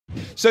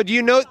So do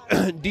you know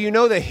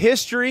the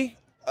history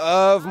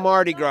of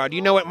Mardi Gras? Do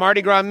you know what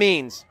Mardi Gras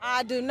means?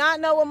 I do not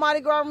know what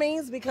Mardi Gras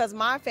means because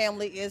my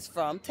family is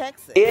from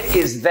Texas. It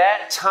is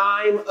that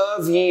time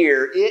of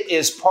year. It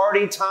is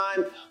party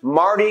time.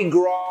 Mardi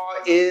Gras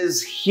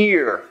is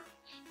here.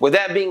 With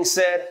that being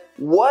said,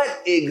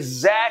 what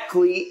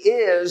exactly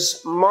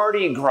is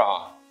Mardi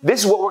Gras?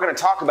 This is what we're going to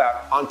talk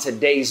about on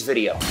today's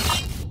video.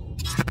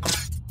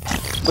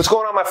 What's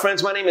going on, my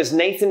friends? My name is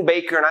Nathan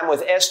Baker, and I'm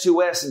with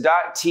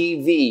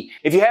S2S.TV.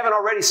 If you haven't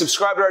already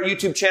subscribed to our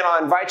YouTube channel, I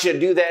invite you to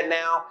do that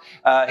now.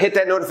 Hit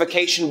that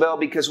notification bell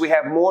because we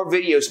have more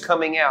videos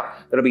coming out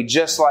that'll be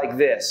just like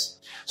this.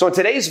 So in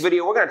today's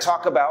video, we're going to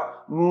talk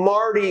about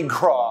Mardi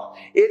Gras.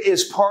 It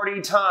is party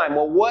time.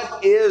 Well,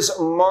 what is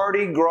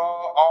Mardi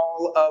Gras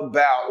all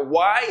about?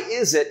 Why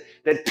is it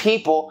that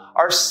people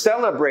are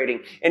celebrating?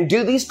 And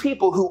do these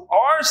people who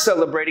are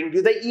celebrating,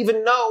 do they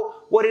even know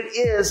what it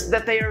is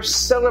that they are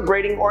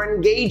celebrating or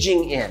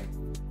engaging in?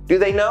 Do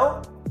they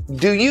know?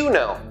 Do you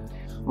know?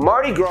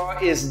 Mardi Gras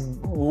is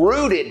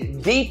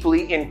rooted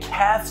deeply in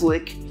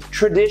Catholic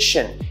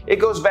tradition. It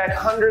goes back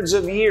hundreds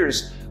of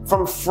years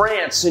from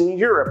France and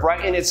Europe,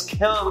 right? And it's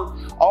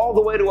come all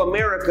the way to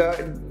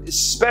America,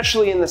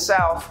 especially in the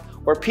South,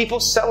 where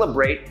people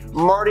celebrate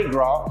Mardi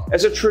Gras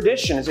as a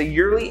tradition, as a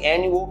yearly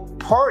annual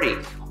party.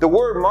 The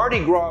word Mardi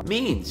Gras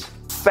means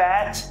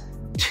Fat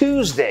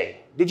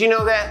Tuesday. Did you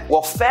know that?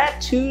 Well,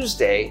 Fat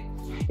Tuesday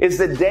is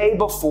the day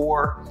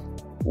before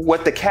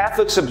what the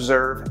Catholics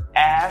observe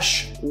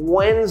Ash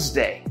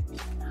Wednesday.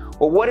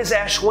 Well, what is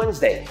Ash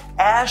Wednesday?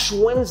 Ash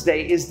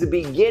Wednesday is the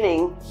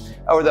beginning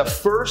or the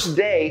first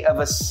day of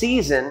a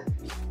season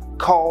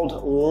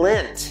called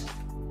Lent.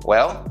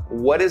 Well,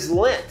 what is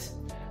Lent?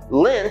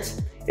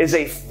 Lent is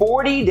a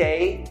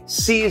 40-day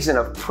season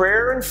of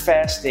prayer and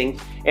fasting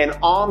and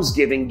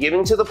almsgiving,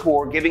 giving to the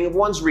poor, giving of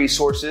one's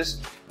resources,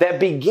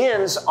 that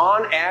begins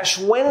on Ash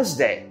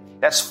Wednesday.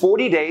 That's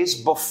 40 days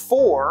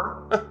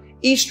before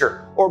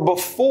Easter, or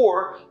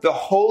before the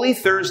Holy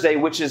Thursday,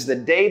 which is the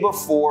day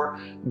before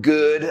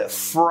Good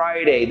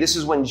Friday. This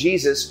is when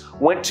Jesus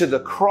went to the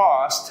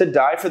cross to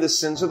die for the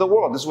sins of the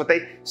world. This is what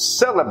they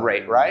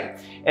celebrate, right?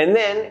 And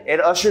then it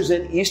ushers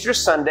in Easter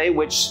Sunday,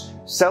 which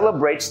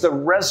celebrates the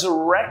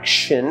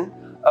resurrection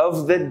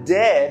of the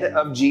dead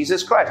of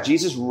Jesus Christ.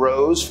 Jesus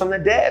rose from the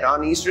dead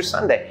on Easter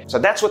Sunday. So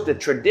that's what the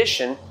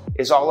tradition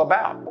is all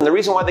about. And the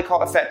reason why they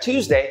call it Fat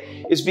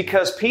Tuesday is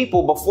because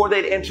people, before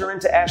they'd enter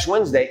into Ash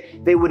Wednesday,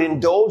 they would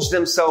indulge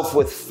themselves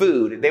with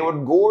food. They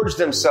would gorge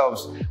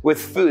themselves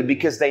with food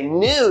because they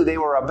knew they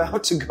were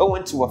about to go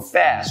into a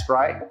fast,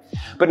 right?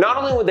 But not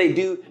only would they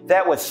do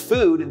that with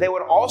food, they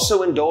would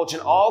also indulge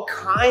in all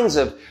kinds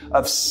of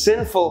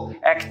sinful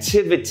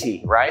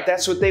activity, right?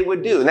 That's what they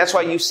would do. And that's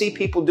why you see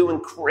people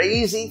doing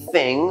crazy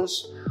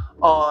things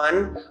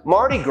on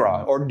Mardi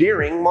Gras or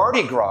during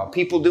Mardi Gras.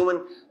 People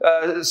doing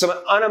some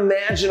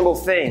unimaginable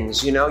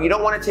things. You know, you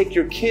don't want to take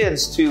your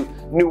kids to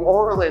New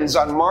Orleans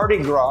on Mardi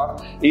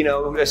Gras, you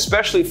know,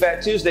 especially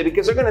Fat Tuesday,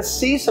 because they're going to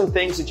see some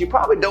things that you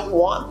probably don't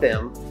want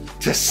them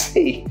to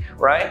see,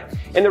 right?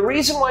 And the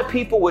reason why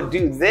people would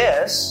do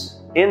this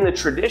in the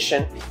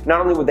tradition,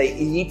 not only would they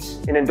eat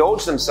and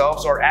indulge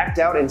themselves or act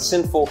out in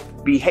sinful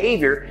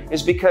behavior,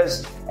 is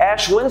because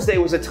Ash Wednesday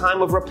was a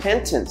time of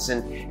repentance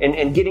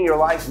and getting your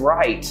life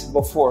right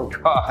before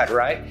God,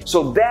 right?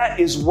 So that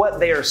is what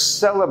they are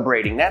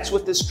celebrating. That's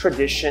what this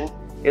tradition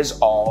is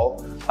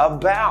all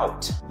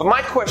about. But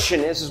my question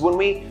is when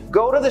we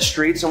go to the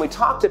streets and we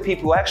talk to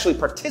people who actually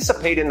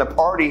participate in the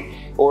party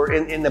or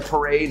in the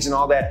parades and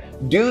all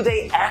that, do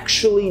they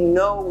actually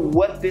know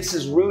what this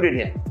is rooted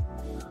in?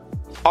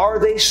 Are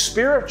they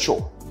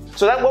spiritual?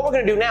 So that what we're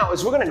going to do now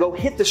is we're going to go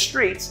hit the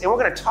streets and we're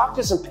going to talk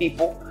to some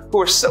people who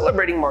are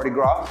celebrating Mardi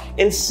Gras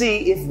and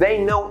see if they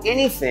know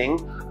anything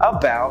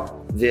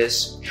about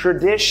this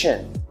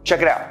tradition.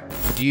 Check it out.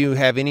 Do you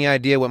have any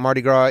idea what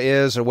Mardi Gras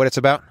is or what it's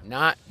about?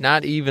 Not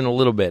even a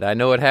little bit. I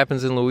know it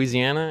happens in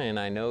Louisiana, and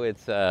I know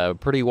it's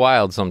pretty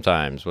wild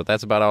sometimes, but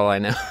that's about all I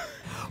know.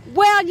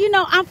 Well, you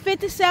know, I'm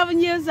 57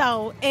 years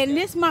old, and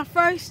this is my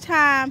first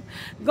time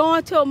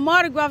going to a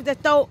Mardi Gras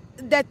that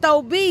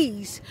throw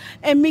bees,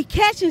 and me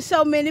catching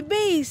so many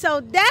bees. So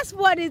that's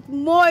what is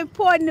more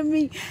important to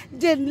me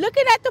than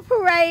looking at the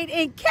parade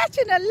and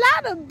catching a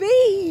lot of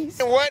bees.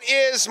 What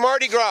is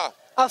Mardi Gras?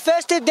 A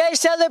festive day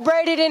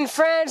celebrated in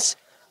France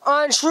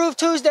on Shrove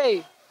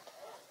Tuesday.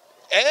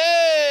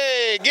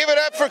 Hey, give it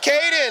up for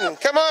Caden.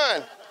 Come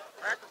on.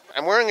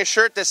 I'm wearing a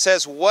shirt that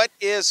says, "What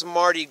is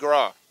Mardi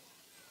Gras?"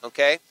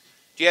 Okay?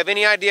 Do you have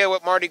any idea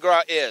what Mardi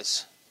Gras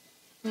is?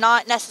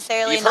 Not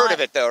necessarily. You've heard of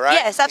it though, right?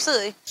 Yes,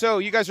 absolutely. So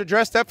you guys are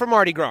dressed up for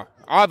Mardi Gras,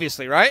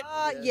 obviously, right?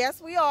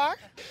 Yes, we are.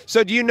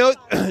 So do you know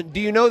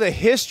the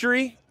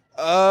history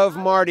of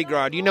Mardi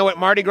Gras? Do you know what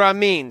Mardi Gras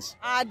means?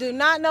 I do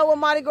not know what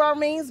Mardi Gras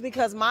means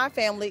because my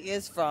family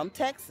is from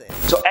Texas.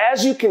 So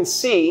as you can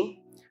see,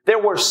 there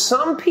were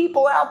some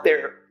people out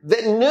there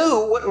that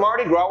knew what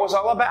Mardi Gras was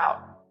all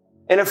about.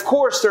 And of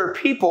course, there are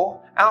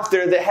people out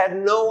there that had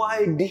no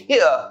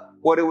idea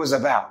what it was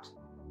about.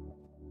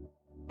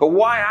 But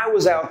why I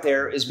was out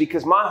there is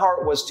because my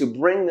heart was to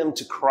bring them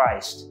to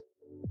Christ.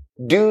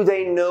 Do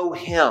they know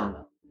Him?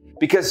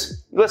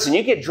 Because, listen,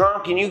 you get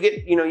drunk and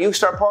you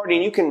start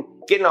partying, you can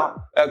get in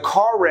a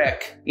car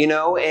wreck,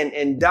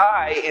 and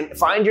die and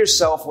find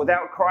yourself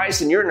without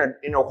Christ, and you're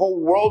in a whole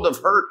world of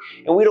hurt,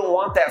 and we don't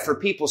want that for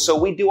people. So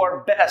we do our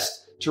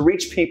best to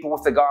reach people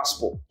with the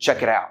gospel.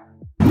 Check it out.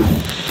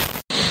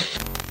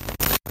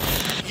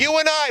 You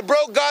and I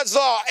broke God's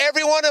law.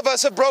 Every one of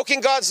us have broken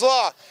God's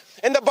law.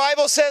 And the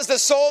Bible says the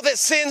soul that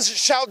sins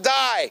shall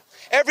die.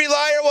 Every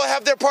liar will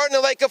have their part in the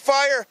lake of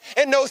fire,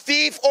 and no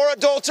thief or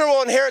adulterer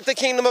will inherit the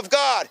kingdom of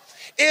God.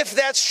 If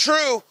that's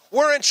true,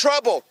 we're in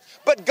trouble.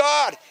 But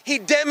God, He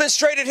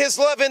demonstrated His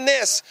love in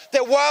this,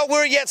 that while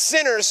we're yet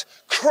sinners,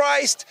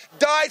 Christ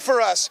died for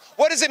us.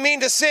 What does it mean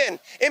to sin?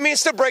 It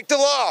means to break the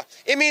law.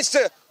 It means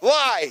to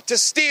lie, to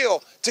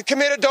steal, to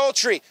commit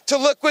adultery, to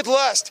look with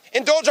lust,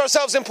 indulge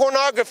ourselves in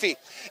pornography.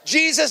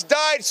 Jesus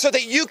died so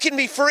that you can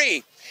be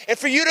free. And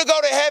for you to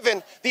go to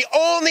heaven, the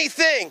only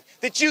thing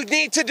that you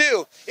need to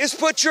do is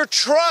put your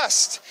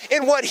trust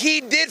in what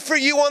He did for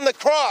you on the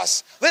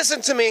cross. Listen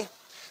to me.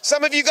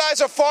 Some of you guys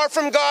are far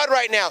from God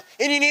right now,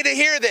 and you need to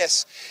hear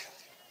this.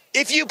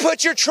 If you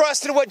put your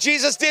trust in what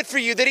Jesus did for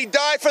you, that He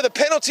died for the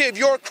penalty of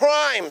your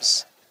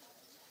crimes,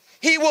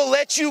 He will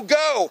let you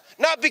go.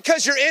 Not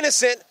because you're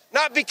innocent,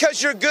 not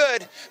because you're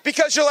good,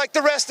 because you're like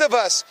the rest of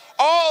us.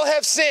 All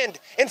have sinned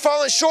and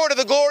fallen short of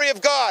the glory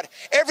of God.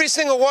 Every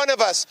single one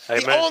of us.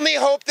 Amen. The only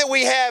hope that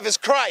we have is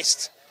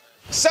Christ.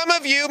 Some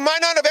of you might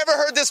not have ever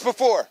heard this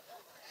before,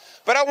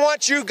 but I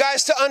want you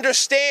guys to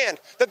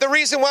understand that the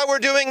reason why we're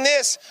doing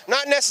this,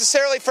 not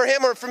necessarily for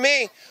him or for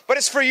me, but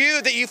it's for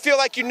you, that you feel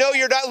like you're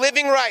not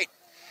living right.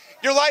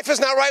 Your life is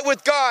not right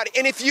with God.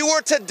 And if you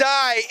were to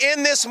die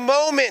in this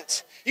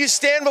moment, you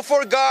stand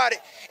before God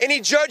and He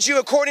judge you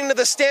according to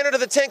the standard of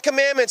the 10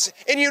 Commandments,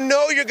 and you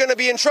know you're going to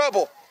be in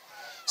trouble.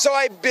 So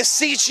I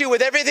beseech you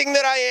with everything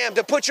that I am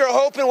to put your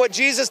hope in what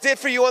Jesus did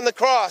for you on the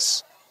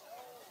cross,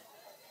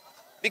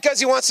 because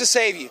He wants to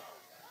save you.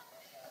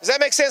 Does that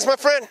make sense, my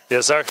friend?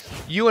 Yes, sir.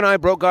 You and I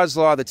broke God's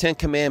law, the 10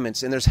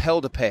 Commandments, and there's hell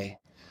to pay.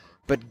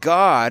 But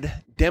God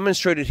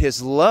demonstrated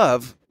His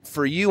love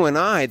for you and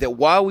I, that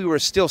while we were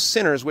still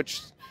sinners, which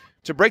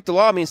to break the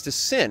law means to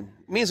sin.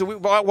 It means that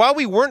while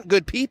we weren't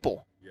good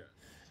people,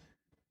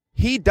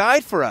 He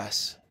died for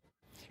us.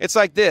 It's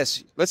like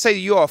this. Let's say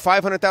you owe a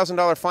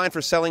 $500,000 fine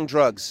for selling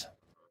drugs.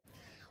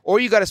 Or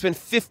you got to spend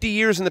 50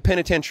 years in the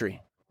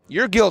penitentiary.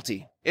 You're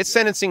guilty. It's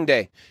sentencing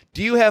day.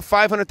 Do you have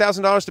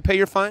 $500,000 to pay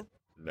your fine?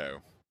 No.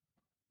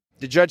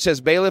 The judge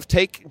says, bailiff,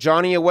 take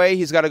Johnny away.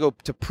 He's got to go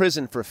to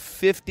prison for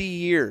 50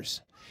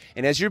 years.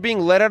 And as you're being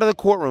let out of the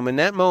courtroom in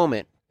that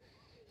moment,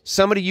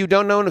 somebody you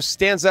don't know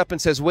stands up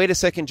and says, wait a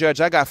second, judge,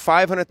 I got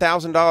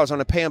 $500,000 I want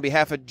to pay on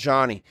behalf of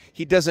Johnny.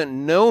 He doesn't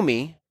know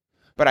me,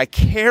 but I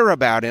care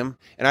about him,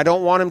 and I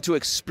don't want him to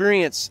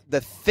experience the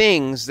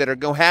things that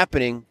are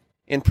happening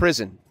in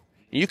prison.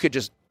 You could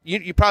just,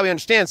 you probably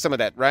understand some of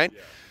that, right?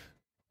 Yeah.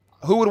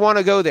 Who would want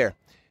to go there?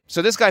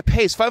 So this guy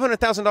pays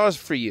 $500,000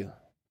 for you.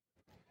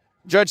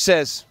 Judge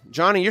says,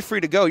 Johnny, you're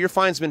free to go. Your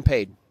fine's been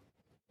paid.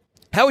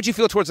 How would you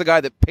feel towards the guy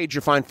that paid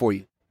your fine for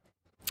you?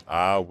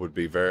 I would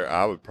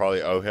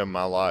probably owe him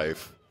my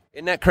life.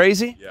 Isn't that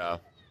crazy? Yeah.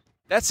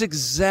 That's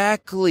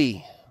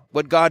exactly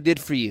what God did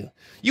for you.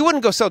 You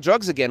wouldn't go sell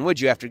drugs again,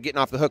 would you, after getting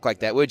off the hook like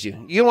that, would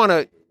you? You want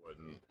to...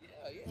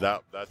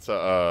 That's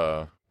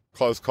a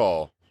close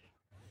call.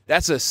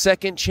 That's a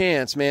second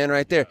chance, man,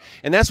 right there.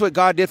 And that's what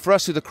God did for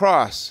us through the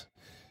cross.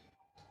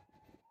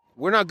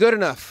 We're not good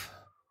enough.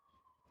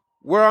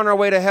 We're on our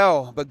way to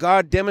hell, but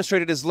God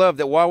demonstrated His love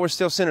that while we're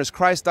still sinners,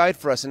 Christ died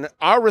for us. And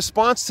our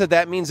response to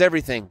that means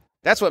everything.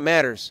 That's what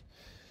matters.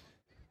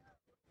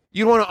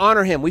 You want to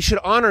honor Him. We should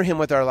honor Him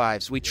with our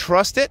lives. We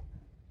trust it,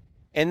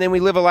 and then we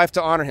live a life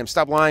to honor Him.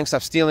 Stop lying,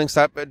 stop stealing,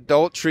 stop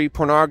adultery,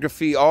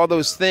 pornography, all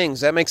those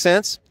things. That makes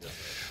sense?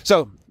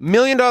 So, $1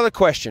 million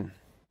question.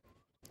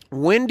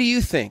 When do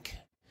you think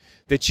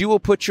that you will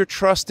put your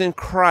trust in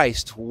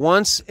Christ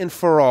once and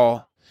for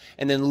all,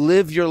 and then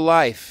live your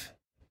life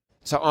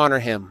to honor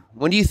Him?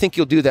 When do you think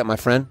you'll do that, my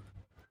friend?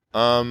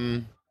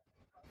 I'm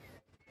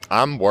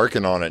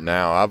working on it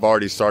now. I've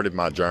already started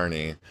my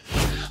journey.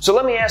 So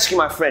let me ask you,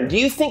 my friend, do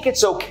you think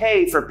it's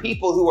okay for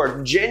people who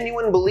are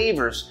genuine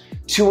believers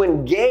to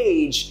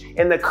engage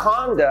in the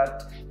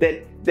conduct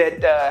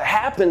that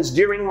happens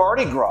during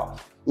Mardi Gras?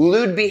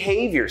 Lewd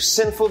behavior,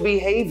 sinful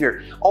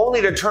behavior,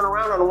 only to turn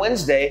around on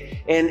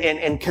Wednesday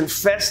and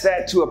confess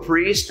that to a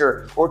priest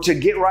or to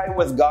get right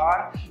with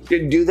God?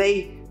 Do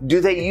they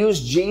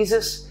use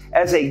Jesus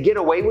as a get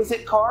away with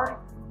it card?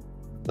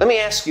 Let me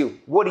ask you,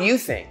 what do you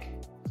think?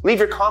 Leave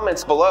your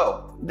comments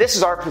below. This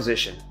is our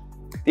position.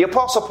 The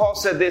Apostle Paul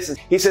said this.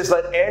 He says,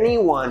 let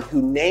anyone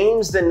who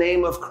names the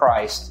name of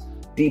Christ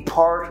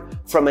depart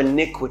from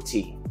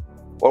iniquity.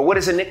 Or what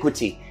is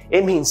iniquity?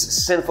 It means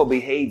sinful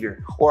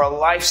behavior or a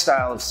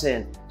lifestyle of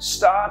sin.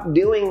 Stop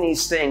doing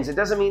these things. It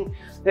doesn't mean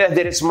that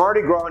it's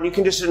Mardi Gras and you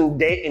can just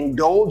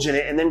indulge in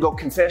it and then go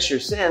confess your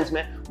sins,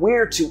 man.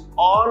 We're to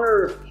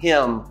honor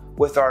Him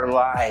with our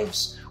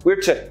lives.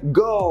 We're to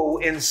go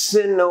and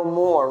sin no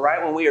more,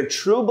 right? When we are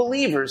true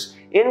believers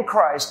in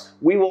Christ,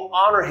 we will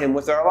honor Him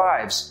with our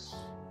lives.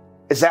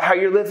 Is that how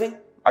you're living?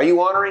 Are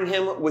you honoring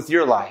Him with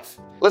your life?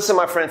 Listen,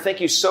 my friend,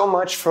 thank you so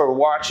much for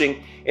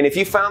watching. And if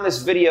you found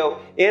this video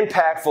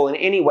impactful in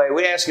any way,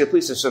 we ask you to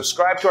please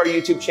subscribe to our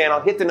YouTube channel,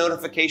 hit the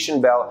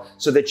notification bell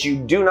so that you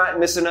do not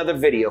miss another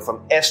video from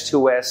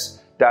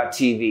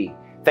S2S.TV.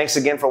 Thanks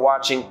again for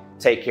watching.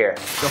 Take care.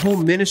 The whole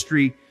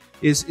ministry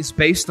is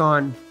based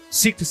on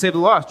seek to save the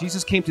lost.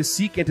 Jesus came to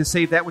seek and to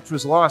save that which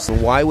was lost.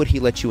 Why would He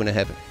let you into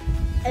heaven?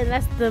 And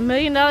that's the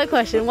 $1,000,000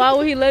 question. Why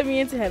would He let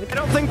me into heaven? I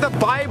don't think the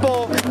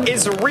Bible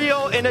is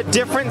real in a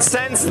different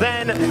sense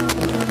than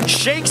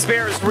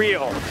Shakespeare is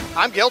real.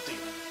 I'm guilty.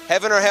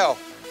 Heaven or hell?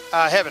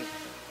 Heaven.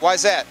 Why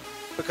is that?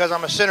 Because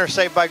I'm a sinner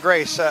saved by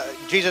grace.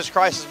 Jesus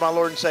Christ is my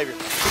Lord and Savior.